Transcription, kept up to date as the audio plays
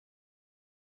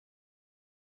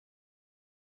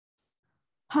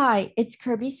Hi, it's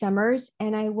Kirby Summers,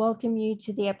 and I welcome you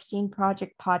to the Epstein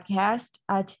Project podcast.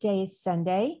 Today is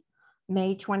Sunday,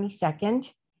 May 22nd.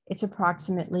 It's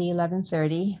approximately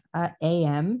 11:30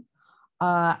 a.m.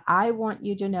 I want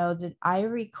you to know that I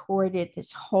recorded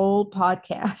this whole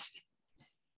podcast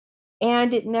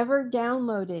and it never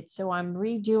downloaded, so I'm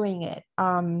redoing it.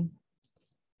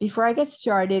 Before I get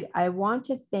started, I want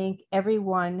to thank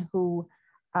everyone who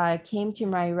came to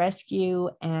my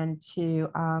rescue and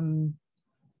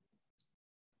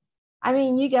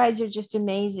you guys are just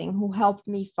amazing who helped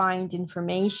me find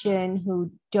information,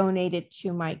 who donated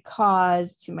to my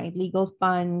cause, to my legal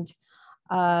fund.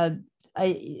 Uh,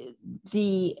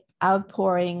 the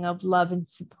outpouring of love and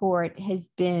support has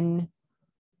been,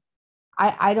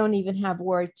 I don't even have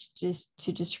words just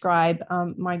to describe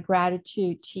my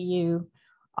gratitude to you.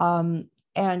 And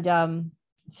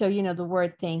so, the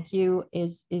word thank you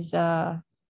is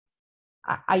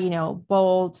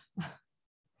bold,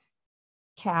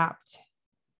 capped,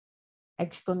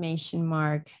 exclamation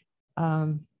mark.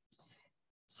 So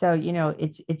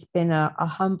it's been a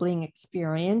humbling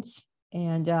experience,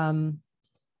 and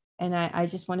I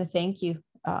just want to thank you.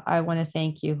 I want to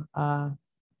thank you.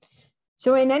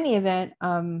 So in any event,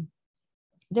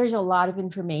 there's a lot of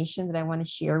information that I want to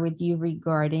share with you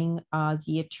regarding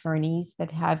the attorneys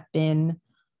that have been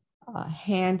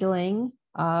handling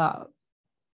the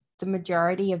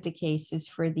majority of the cases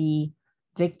for the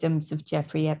victims of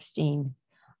Jeffrey Epstein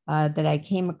that I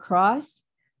came across.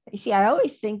 You see, I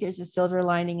always think there's a silver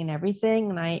lining in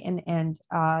everything, and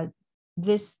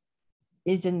this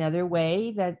is another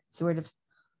way that sort of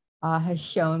has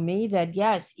shown me that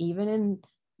yes, even in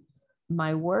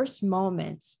my worst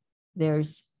moments,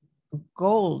 there's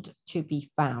gold to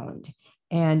be found,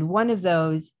 and one of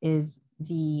those is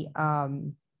the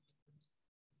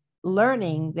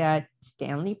learning that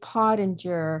Stanley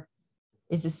Pottinger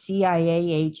is a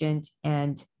CIA agent,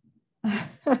 and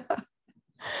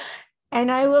and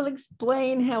I will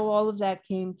explain how all of that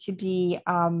came to be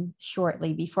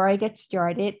shortly. Before I get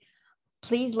started,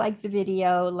 please like the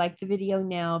video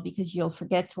now because you'll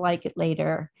forget to like it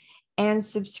later, and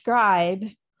subscribe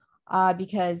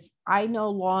because I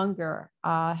no longer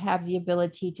have the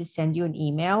ability to send you an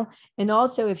email. And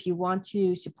also, if you want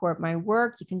to support my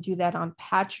work, you can do that on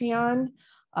Patreon.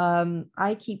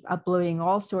 I keep uploading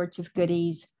all sorts of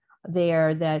goodies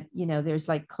there that, there's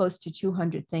like close to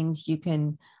 200 things you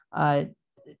can, like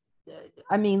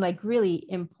really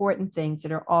important things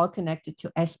that are all connected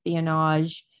to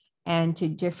espionage and to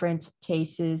different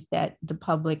cases that the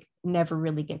public never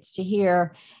really gets to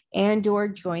hear, and or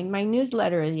join my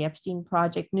newsletter, the Epstein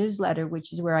Project newsletter,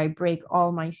 which is where I break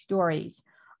all my stories.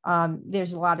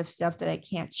 There's a lot of stuff that I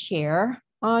can't share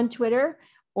on Twitter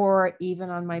or even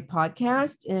on my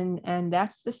podcast, and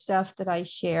that's the stuff that I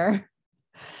share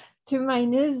to my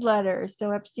newsletter.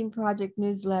 So Epstein Project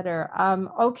newsletter.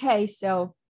 Okay,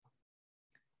 so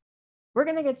we're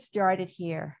going to get started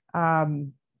here.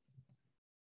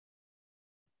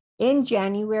 In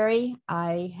January,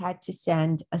 I had to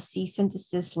send a cease and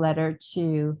desist letter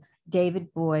to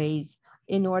David Boies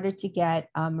in order to get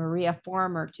Maria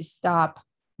Farmer to stop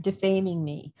defaming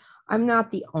me. I'm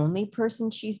not the only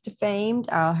person she's defamed.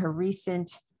 Her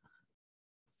recent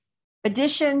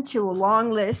addition to a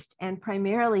long list, and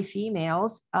primarily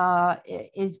females,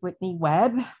 is Whitney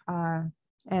Webb.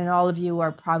 And all of you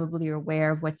are probably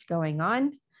aware of what's going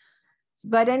on.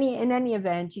 But in any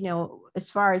event, as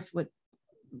far as what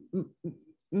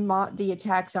the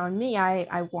attacks on me,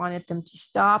 I wanted them to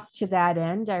stop. To that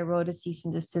end, I wrote a cease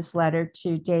and desist letter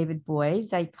to David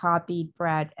Boies. I copied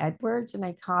Brad Edwards and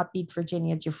I copied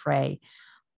Virginia Giuffre.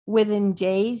 Within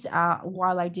days,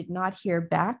 while I did not hear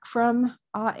back from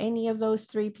any of those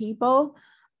three people,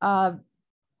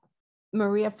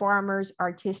 Maria Farmer's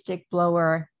artistic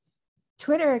blower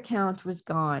Twitter account was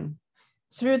gone.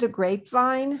 Through the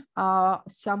grapevine,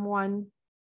 someone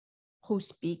who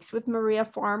speaks with Maria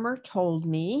Farmer told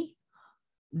me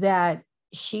that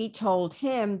she told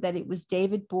him that it was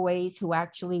David Boies who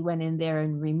actually went in there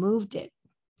and removed it.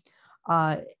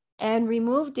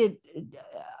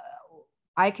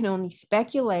 I can only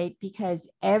speculate because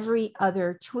every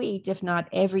other tweet, if not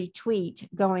every tweet,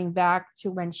 going back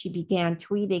to when she began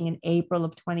tweeting in April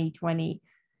of 2020,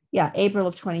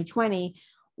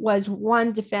 was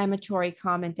one defamatory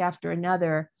comment after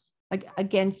another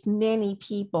against many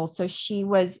people. So she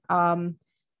was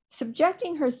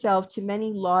subjecting herself to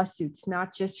many lawsuits,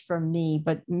 not just from me,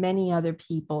 but many other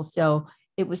people. So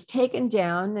it was taken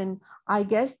down. And I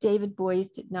guess David Boies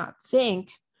did not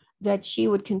think that she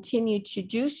would continue to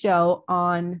do so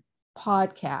on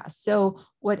podcasts. So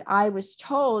what I was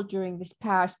told during this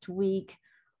past week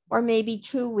or maybe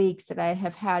 2 weeks that I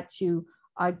have had to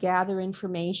gather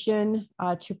information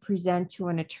to present to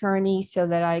an attorney so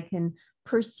that I can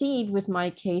proceed with my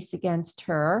case against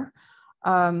her.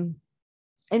 And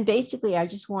basically, I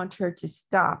just want her to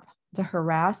stop the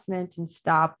harassment and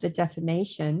stop the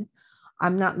defamation.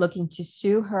 I'm not looking to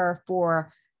sue her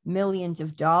for millions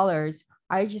of dollars.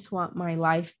 I just want my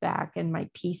life back and my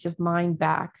peace of mind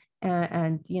back,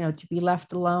 and to be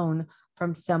left alone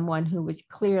from someone who was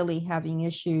clearly having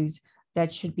issues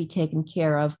that should be taken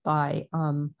care of by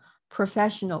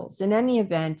professionals. In any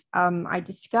event, I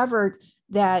discovered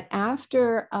that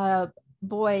after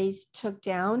Boies took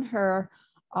down her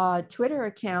Twitter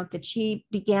account, that she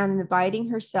began inviting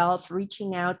herself,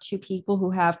 reaching out to people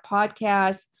who have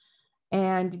podcasts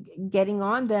and getting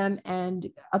on them, and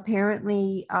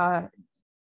apparently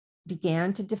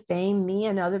began to defame me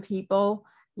and other people,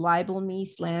 libel me,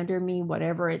 slander me,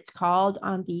 whatever it's called,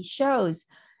 on these shows.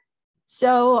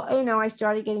 So, I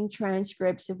started getting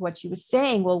transcripts of what she was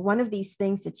saying. Well, one of these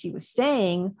things that she was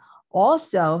saying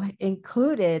also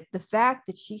included the fact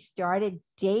that she started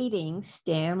dating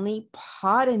Stanley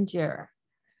Pottinger.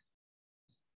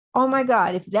 Oh my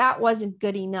God, if that wasn't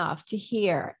good enough to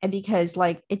hear, and because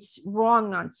it's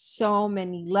wrong on so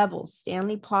many levels.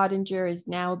 Stanley Pottinger is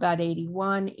now about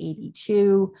 81,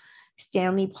 82.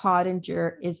 Stanley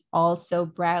Pottinger is also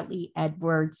Bradley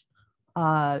Edwards'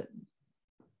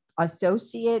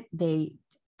 associate. They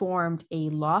formed a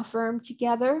law firm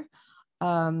together.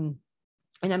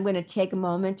 And I'm going to take a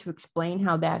moment to explain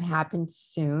how that happened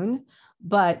soon.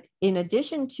 But in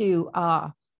addition to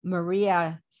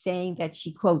Maria saying that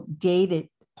she, quote, dated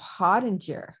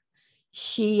Pottinger,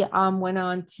 she went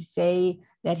on to say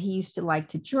that he used to like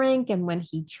to drink, and when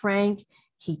he drank,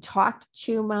 he talked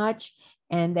too much,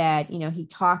 and that, he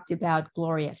talked about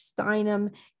Gloria Steinem.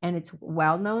 And it's a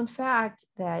well-known fact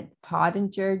that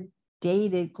Pottinger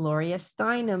dated Gloria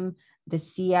Steinem, the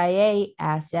CIA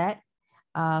asset,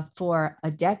 for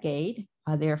a decade.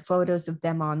 There are photos of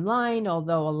them online,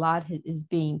 although a lot is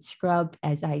being scrubbed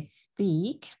as I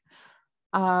speak.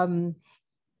 And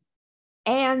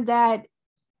that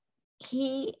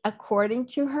he, according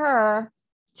to her,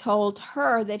 told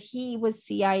her that he was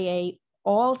CIA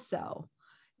also.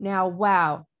 Now,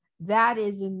 wow, that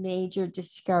is a major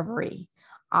discovery.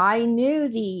 I knew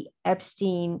the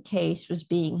Epstein case was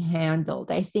being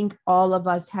handled. I think all of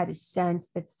us had a sense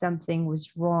that something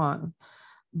was wrong.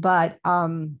 But,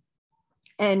 and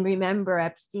remember,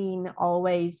 Epstein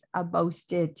always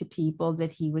boasted to people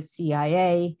that he was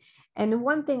CIA. And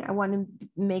one thing I want to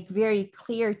make very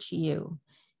clear to you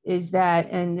is that,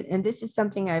 and this is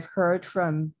something I've heard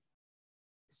from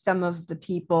some of the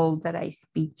people that I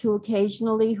speak to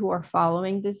occasionally who are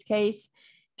following this case.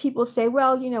 People say,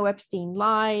 well, Epstein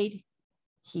lied,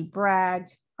 he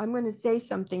bragged. I'm going to say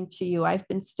something to you. I've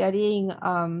been studying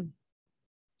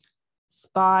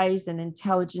spies and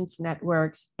intelligence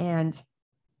networks, and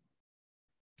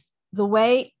the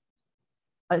way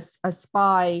a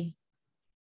spy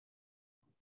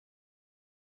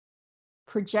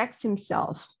projects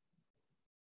himself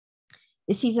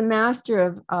is he's a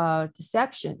master of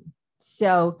deception.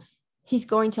 So he's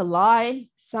going to lie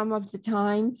some of the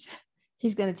times.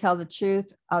 He's going to tell the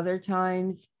truth other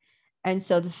times. And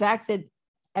so the fact that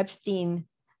Epstein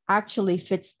actually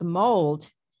fits the mold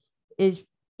is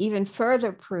even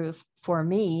further proof for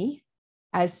me,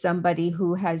 as somebody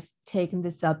who has taken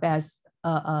this up as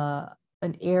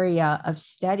an area of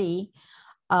study,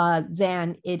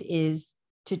 than it is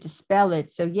to dispel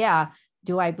it. So yeah,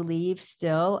 do I believe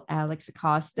still Alex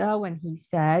Acosta when he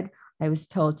said, I was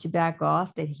told to back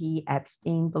off, that he,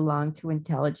 Epstein, belonged to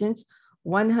intelligence?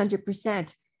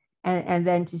 100%. And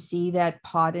then to see that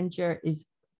Pottinger is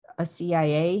a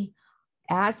CIA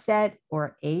asset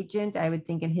or agent, I would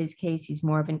think in his case, he's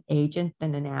more of an agent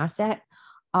than an asset.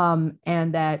 And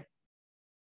that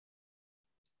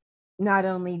not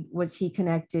only was he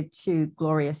connected to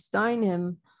Gloria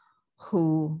Steinem,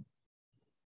 who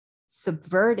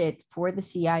subverted for the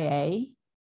CIA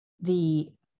the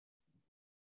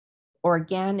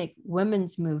organic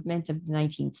women's movement of the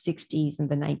 1960s and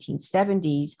the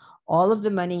 1970s, all of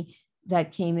the money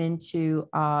that came in to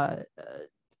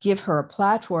give her a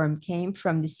platform came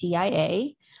from the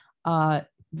CIA. The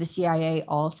CIA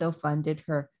also funded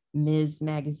her Ms.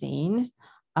 magazine.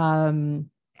 And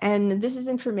this is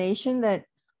information that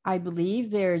I believe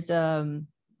there's on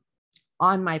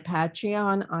my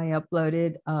Patreon. I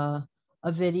uploaded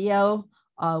a video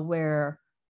where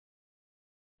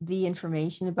the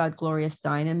information about Gloria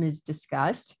Steinem is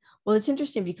discussed. Well, it's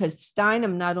interesting because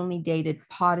Steinem not only dated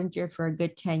Pottinger for a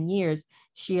good 10 years,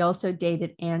 she also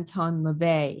dated Anton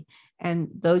LaVey. And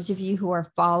those of you who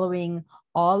are following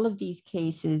all of these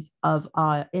cases of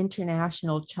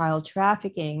international child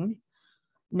trafficking,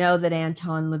 know that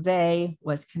Anton LaVey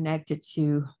was connected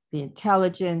to the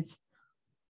intelligence,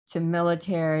 to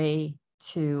military,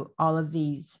 to all of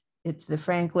these. It's the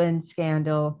Franklin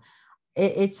scandal.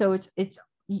 It's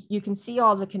you can see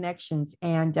all the connections.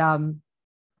 And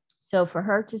so for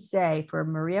her to say, for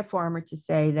Maria Farmer to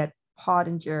say that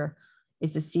Pottinger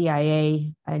is the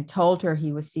CIA and told her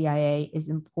he was CIA is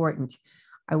important.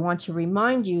 I want to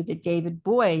remind you that David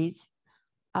Boies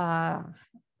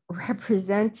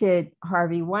represented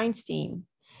Harvey Weinstein,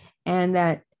 and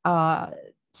that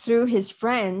through his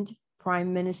friend,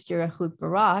 Prime Minister Ehud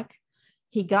Barak,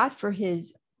 he got for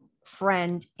his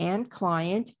friend and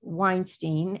client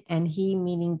Weinstein, and he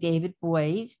meaning David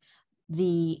Boies,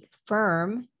 the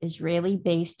firm,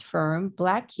 Israeli-based firm,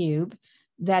 Black Cube,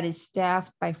 that is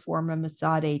staffed by former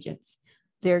Mossad agents.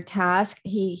 Their task,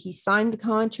 he signed the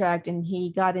contract and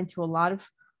he got into a lot of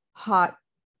hot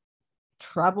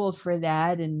trouble for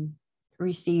that and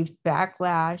received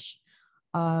backlash.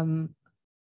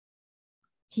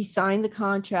 He signed the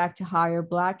contract to hire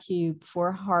Black Cube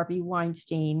for Harvey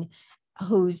Weinstein,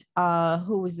 who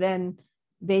was then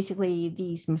basically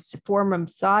these former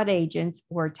Mossad agents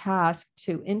were tasked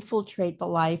to infiltrate the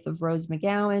life of Rose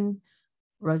McGowan,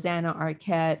 Rosanna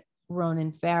Arquette,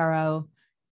 Ronan Farrow,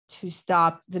 to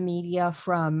stop the media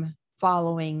from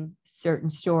following certain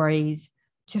stories,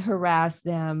 to harass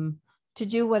them, to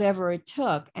do whatever it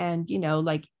took. And, you know,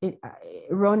 like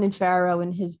Ronan Farrow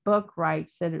in his book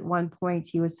writes that at one point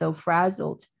he was so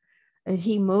frazzled.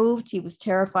 He moved, he was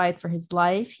terrified for his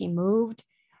life. He moved,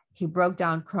 he broke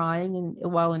down crying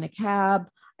while in a cab.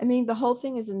 I mean, the whole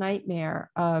thing is a nightmare.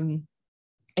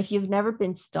 If you've never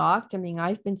been stalked, I mean,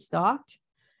 I've been stalked.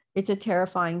 It's a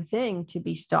terrifying thing to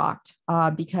be stalked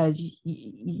because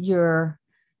you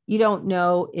don't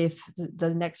know if the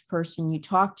next person you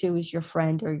talk to is your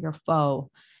friend or your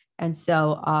foe. And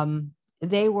so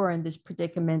they were in this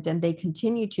predicament, and they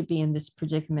continue to be in this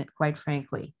predicament, quite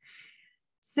frankly.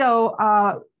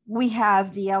 So we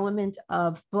have the element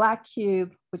of Black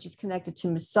Cube, which is connected to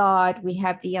Mossad. We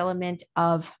have the element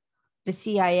of the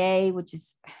CIA, which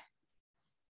is,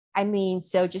 I mean,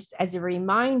 so just as a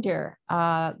reminder,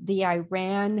 the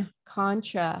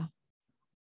Iran-Contra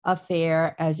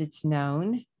affair, as it's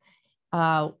known,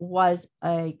 was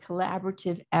a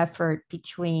collaborative effort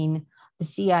between the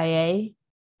CIA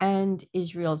and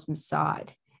Israel's Mossad.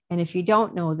 And if you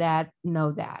don't know that,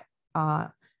 know that.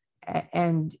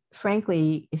 And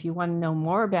frankly, if you want to know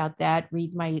more about that,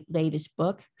 read my latest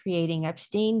book, Creating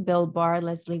Epstein, Bill Barr,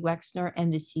 Leslie Wexner,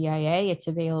 and the CIA. It's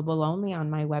available only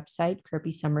on my website,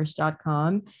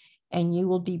 kirbysummers.com, and you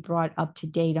will be brought up to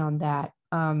date on that.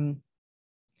 I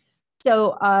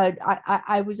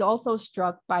was also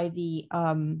struck by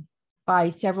by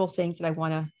several things that I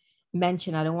want to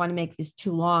mention. I don't want to make this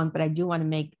too long, but I do want to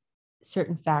make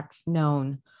certain facts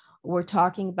known. We're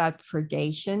talking about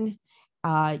predation.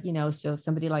 You know, so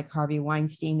somebody like Harvey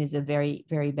Weinstein is a very,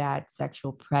 very bad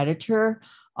sexual predator.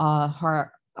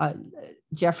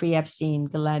 Jeffrey Epstein,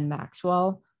 Ghislaine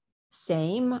Maxwell,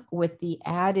 same, with the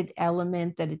added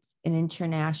element that it's an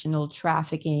international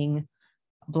trafficking,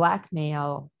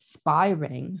 blackmail, spy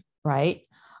ring, right?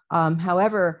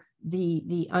 However,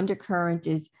 the undercurrent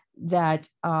is that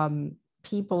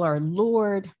people are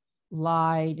lured,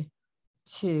 lied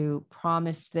to,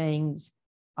 promise things,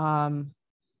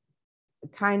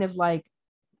 kind of like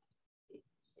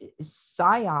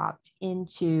psyoped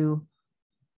into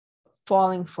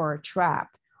falling for a trap,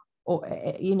 or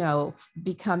you know,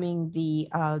 becoming the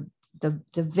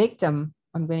victim.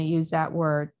 I'm going to use that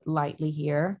word lightly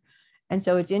here. And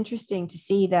so it's interesting to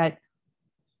see that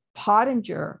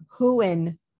Pottinger, who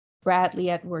in Bradley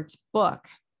Edwards' book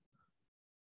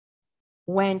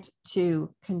went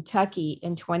to Kentucky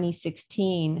in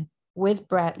 2016 with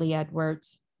Bradley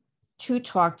Edwards to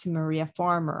talk to Maria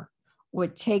Farmer,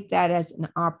 would take that as an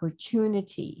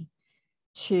opportunity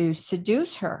to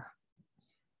seduce her.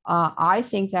 I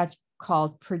think that's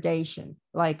called predation.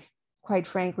 Like, quite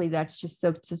frankly, that's just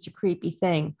such a creepy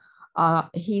thing.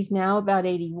 He's now about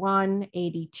 81,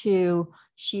 82.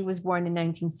 She was born in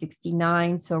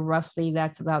 1969, so roughly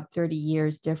that's about 30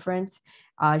 years difference.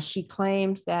 She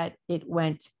claims that it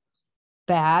went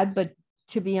bad, but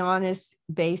to be honest,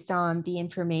 based on the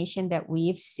information that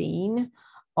we've seen,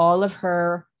 all of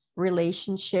her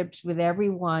relationships with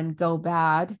everyone go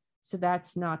bad. So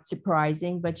that's not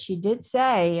surprising. But she did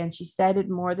say, and she said it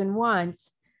more than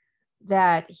once,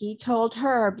 that he told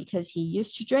her, because he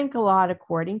used to drink a lot,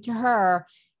 according to her,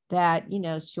 that, you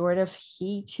know, sort of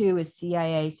he too is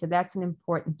CIA. So that's an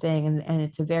important thing. And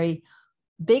it's a very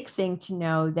big thing to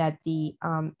know that the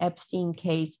Epstein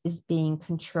case is being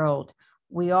controlled.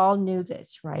 We all knew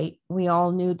this, right? We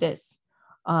all knew this.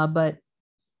 But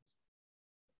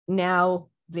now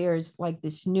there's like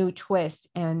this new twist,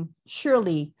 and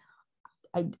surely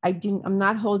I'm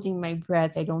not holding my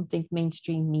breath. I don't think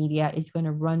mainstream media is going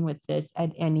to run with this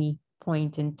at any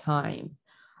point in time.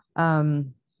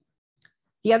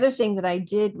 The other thing that I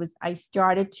did was I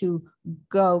started to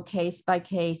go case by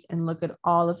case and look at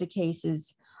all of the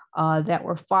cases that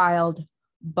were filed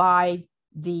by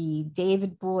the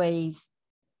David Boies,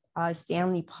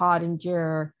 Stanley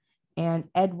Pottinger, and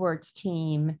Edwards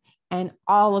team, and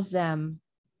all of them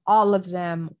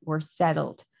were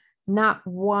settled. Not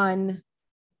one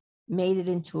made it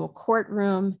into a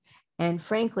courtroom, and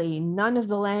frankly, none of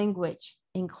the language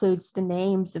includes the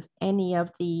names of any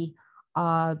of the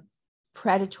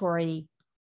predatory,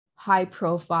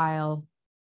 high-profile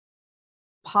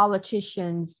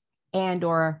politicians and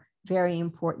or very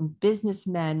important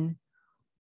businessmen,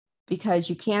 because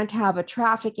you can't have a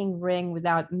trafficking ring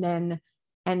without men.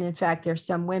 And in fact, there's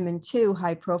some women too,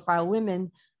 high-profile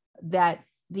women, that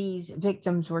these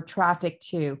victims were trafficked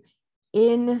to.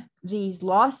 In these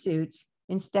lawsuits,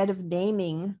 instead of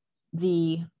naming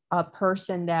the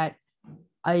person that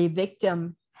a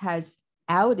victim has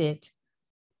outed,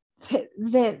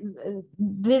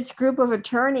 this group of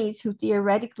attorneys who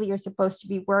theoretically are supposed to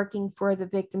be working for the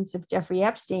victims of Jeffrey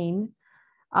Epstein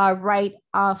write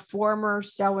former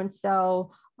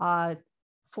so-and-so,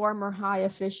 former high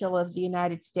official of the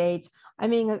United States. I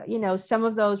mean, you know, some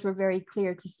of those were very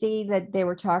clear to see that they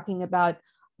were talking about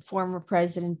former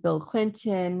President Bill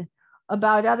Clinton,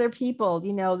 about other people,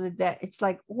 you know, that it's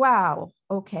like, wow,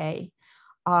 okay.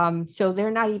 So they're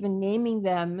not even naming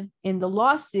them in the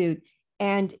lawsuit.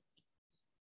 And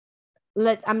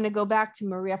I'm going to go back to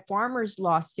Maria Farmer's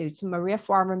lawsuit. So Maria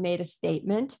Farmer made a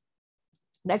statement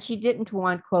that she didn't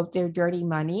want, quote, their dirty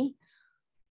money.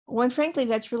 When frankly,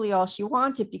 that's really all she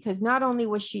wanted, because not only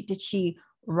did she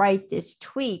write this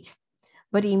tweet,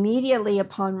 but immediately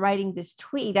upon writing this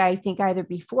tweet, I think either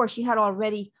before, she had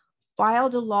already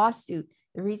filed a lawsuit.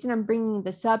 The reason I'm bringing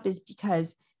this up is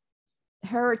because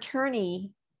her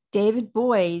attorney, David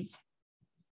Boies,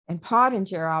 and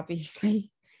Pottinger,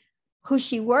 obviously, who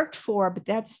she worked for, but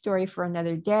that's a story for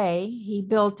another day. He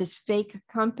built this fake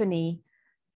company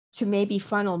to maybe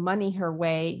funnel money her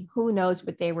way. Who knows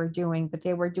what they were doing, but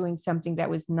they were doing something that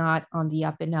was not on the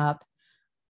up and up.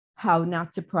 How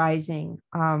not surprising.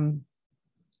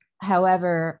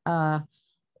 However,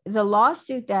 the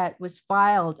lawsuit that was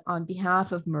filed on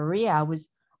behalf of Maria was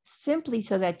simply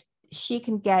so that she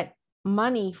can get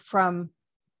money from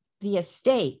the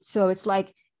estate. So it's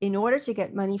like, in order to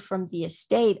get money from the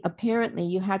estate, apparently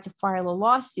you had to file a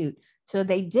lawsuit. So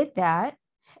they did that,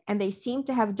 and they seem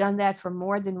to have done that for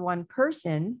more than one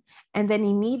person, and then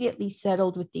immediately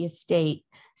settled with the estate.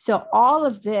 So all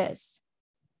of this,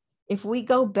 if we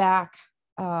go back,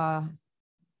 a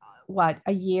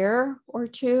year or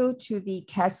two to the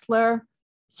Kessler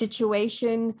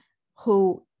situation,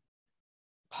 who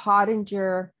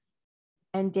Pottinger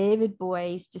and David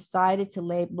Boies decided to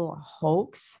label a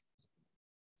hoax.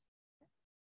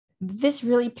 This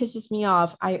really pisses me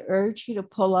off. I urge you to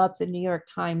pull up the New York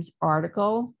Times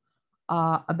article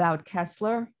about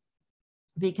Kessler,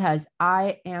 because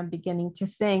I am beginning to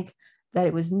think that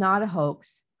it was not a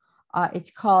hoax.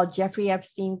 It's called Jeffrey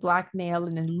Epstein Blackmail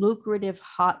in a Lucrative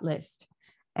Hot List.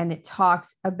 And it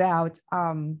talks about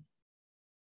a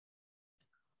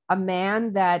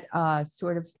man that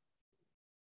sort of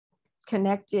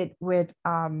connected with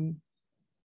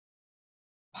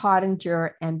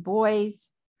Pottinger and Boies.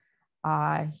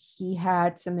 He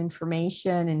had some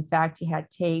information. In fact, he had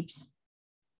tapes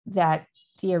that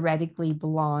theoretically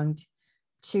belonged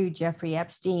to Jeffrey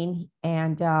Epstein.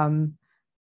 And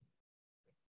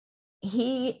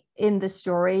he, in the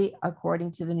story,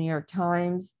 according to the New York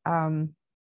Times, and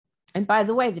by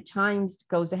the way, the Times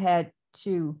goes ahead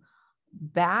to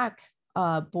back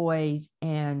Boies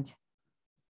and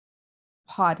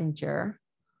Pottinger,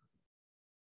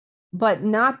 but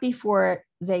not before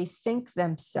they sink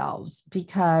themselves,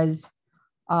 because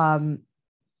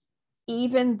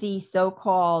even the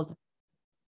so-called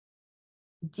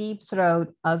deep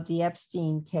throat of the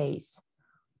Epstein case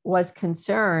was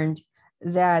concerned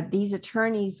that these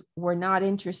attorneys were not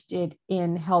interested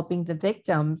in helping the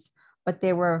victims, but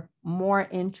they were more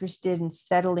interested in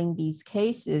settling these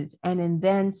cases, and in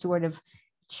then sort of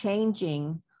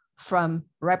changing from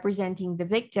representing the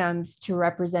victims to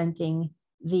representing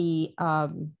the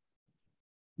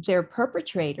their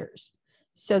perpetrators.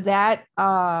 So that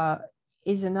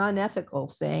is an unethical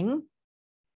thing.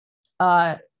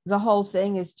 the whole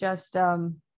thing is just,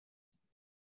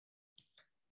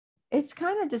 it's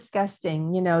kind of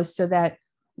disgusting, so that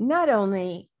not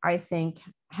only, I think,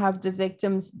 have the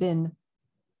victims been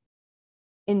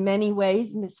in many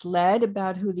ways misled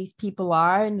about who these people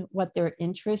are and what their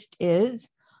interest is,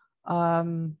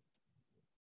 but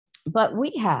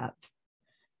we have.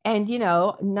 And,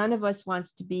 none of us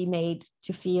wants to be made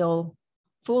to feel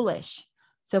foolish.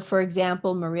 So, for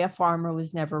example, Maria Farmer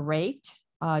was never raped.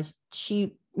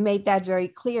 She made that very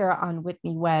clear on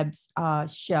Whitney Webb's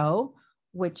show,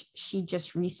 which she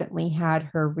just recently had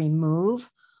her remove,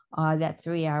 that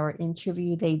 3-hour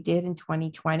interview they did in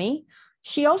 2020.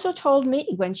 She also told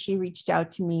me when she reached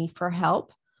out to me for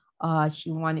help,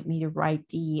 she wanted me to write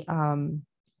the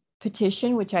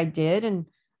petition, which I did, and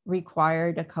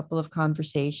required a couple of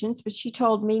conversations. But she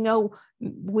told me, no,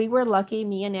 we were lucky.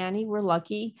 Me and Annie were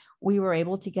lucky. We were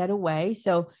able to get away.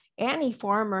 So Annie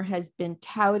Farmer has been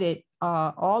touted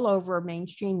all over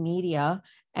mainstream media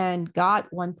and got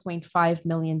 $1.5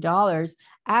 million,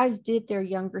 as did their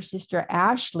younger sister,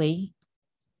 Ashley,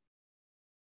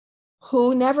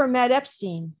 who never met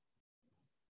Epstein.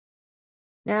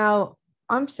 Now,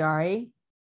 I'm sorry.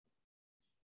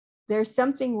 There's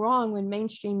something wrong when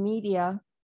mainstream media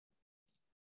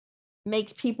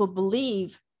makes people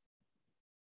believe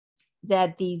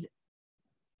that these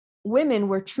women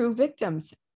were true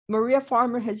victims. Maria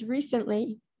Farmer has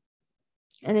recently,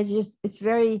 and it's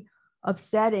very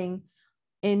upsetting,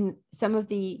 in some of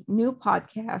the new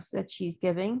podcasts that she's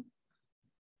giving,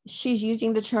 she's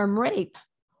using the term rape.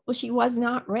 Well, she was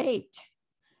not raped.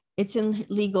 It's in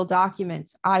legal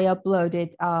documents. I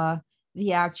uploaded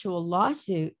the actual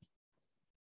lawsuit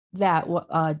that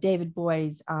David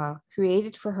Boies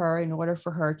created for her in order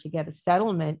for her to get a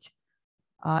settlement.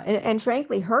 And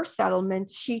frankly, her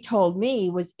settlement, she told me,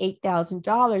 was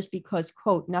 $8,000 because,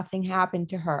 quote, nothing happened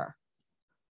to her.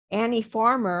 Annie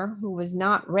Farmer, who was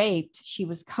not raped, she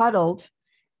was cuddled,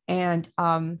 and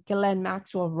Ghislaine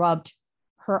Maxwell rubbed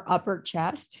her upper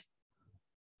chest.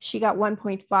 She got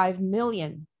 1.5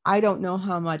 million. I don't know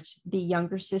how much the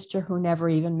younger sister, who never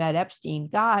even met Epstein,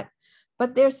 got.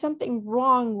 But there's something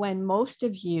wrong when most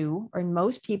of you, or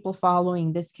most people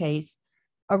following this case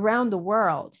around the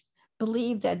world,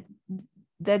 believe that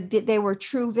they were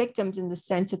true victims in the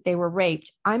sense that they were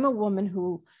raped. I'm a woman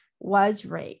who was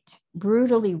raped,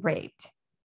 brutally raped,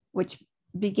 which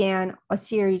began a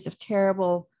series of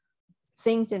terrible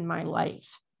things in my life.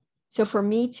 So for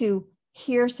me to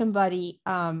hear somebody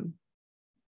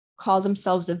call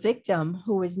themselves a victim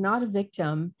who is not a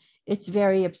victim, it's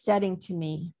very upsetting to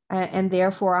me. And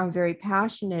therefore, I'm very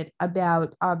passionate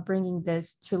about bringing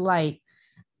this to light.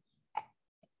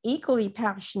 Equally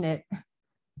passionate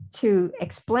to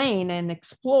explain and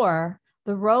explore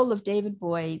the role of David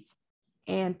Boies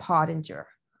and Pottinger.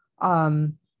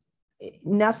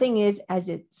 Nothing is as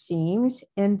it seems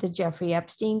in the Jeffrey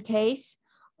Epstein case.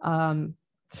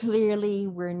 Clearly,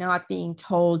 we're not being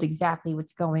told exactly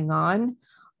what's going on.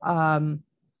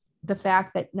 The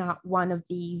fact that not one of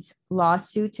these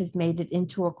lawsuits has made it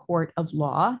into a court of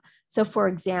law. So, for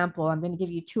example, I'm going to give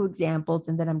you 2 examples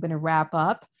and then I'm going to wrap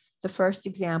up. The first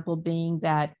example being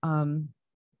that in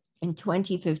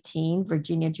 2015,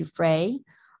 Virginia Giuffre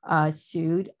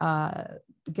sued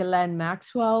Ghislaine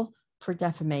Maxwell for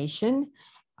defamation.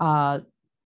 There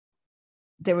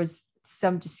was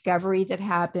some discovery that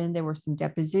happened. There were some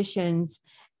depositions.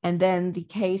 And then the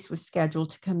case was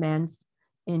scheduled to commence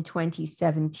in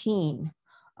 2017.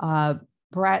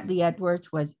 Bradley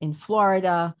Edwards was in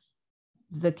Florida.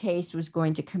 The case was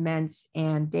going to commence,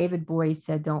 and David Boies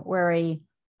said, don't worry,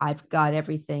 I've got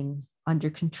everything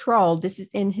under control. This is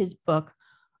in his book,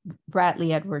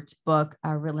 Bradley Edwards' book,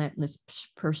 Relentless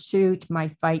Pursuit,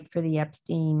 My Fight for the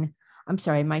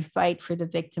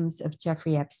Victims of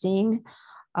Jeffrey Epstein.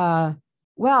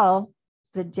 Well,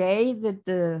 the day that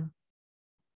the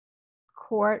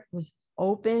court was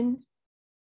open,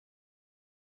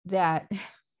 that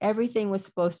everything was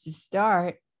supposed to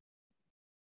start,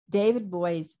 David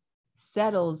Boies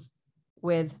settles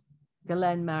with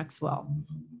Ghislaine Maxwell.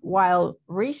 While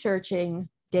researching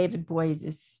David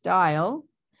Boies' style,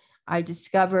 I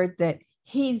discovered that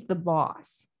he's the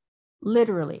boss.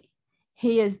 Literally,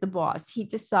 he is the boss. He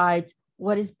decides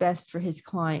what is best for his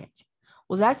client.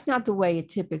 Well, that's not the way it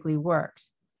typically works.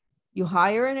 You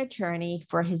hire an attorney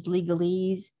for his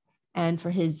legalese and for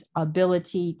his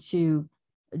ability to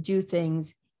do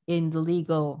things in the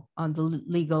legal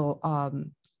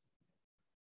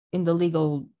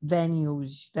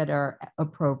venues that are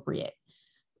appropriate.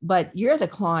 But you're the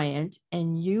client,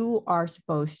 and you are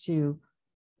supposed to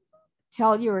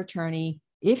tell your attorney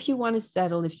if you want to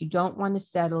settle, if you don't want to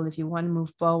settle, if you want to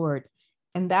move forward.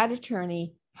 and that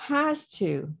attorney has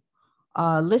to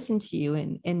listen to you.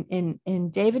 In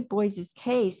David Boies'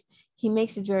 case, he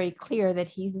makes it very clear that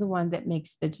he's the one that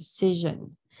makes the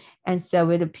decision. And so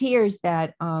it appears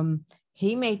that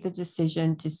he made the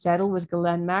decision to settle with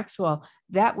Ghislaine Maxwell.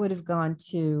 That would have gone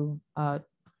to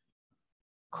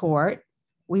court.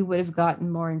 We would have gotten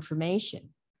more information.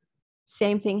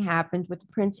 Same thing happened with the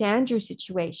Prince Andrew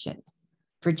situation.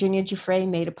 Virginia Giuffre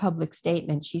made a public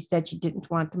statement. She said she didn't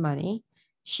want the money.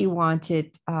 She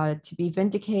wanted to be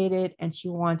vindicated, and she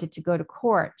wanted to go to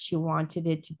court. She wanted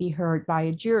it to be heard by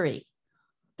a jury.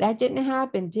 That didn't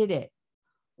happen, did it?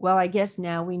 Well, I guess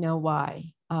now we know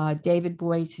why. David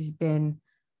Boies has been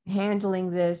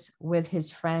handling this with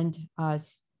his friend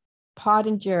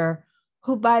Pottinger,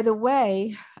 who, by the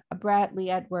way,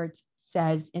 Bradley Edwards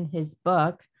says in his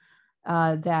book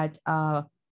that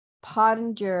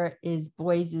Pottinger is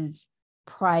Boies'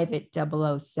 private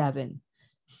 007.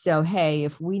 So, hey,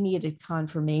 if we needed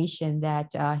confirmation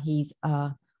that he's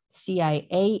a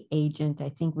CIA agent, I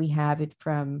think we have it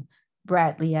from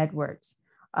Bradley Edwards.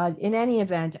 In any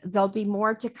event, there'll be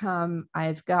more to come.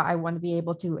 I want to be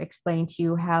able to explain to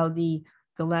you how the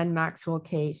Ghislaine Maxwell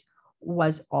case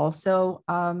was also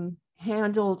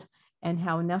handled, and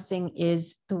how nothing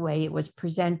is the way it was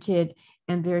presented.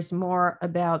 And there's more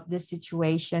about this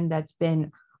situation that's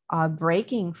been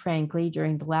breaking, frankly,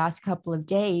 during the last couple of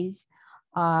days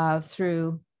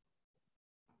through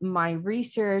my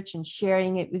research and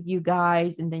sharing it with you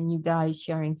guys, and then you guys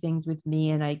sharing things with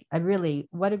me. And I really,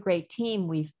 what a great team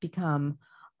we've become.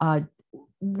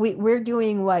 We're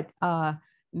doing what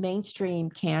mainstream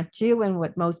can't do and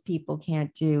what most people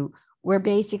can't do. We're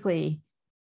basically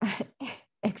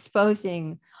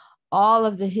exposing all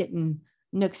of the hidden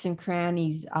nooks and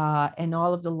crannies and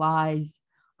all of the lies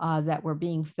that were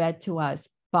being fed to us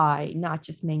by not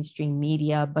just mainstream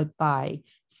media, but by,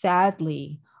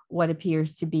 sadly, what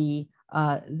appears to be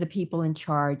the people in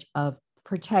charge of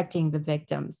protecting the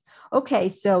victims. Okay,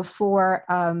 so for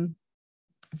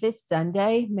this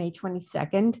Sunday, May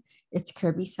 22nd, it's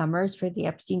Kirby Summers for the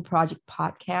Epstein Project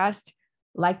podcast.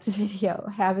 Like the video.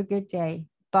 Have a good day.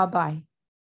 Bye-bye.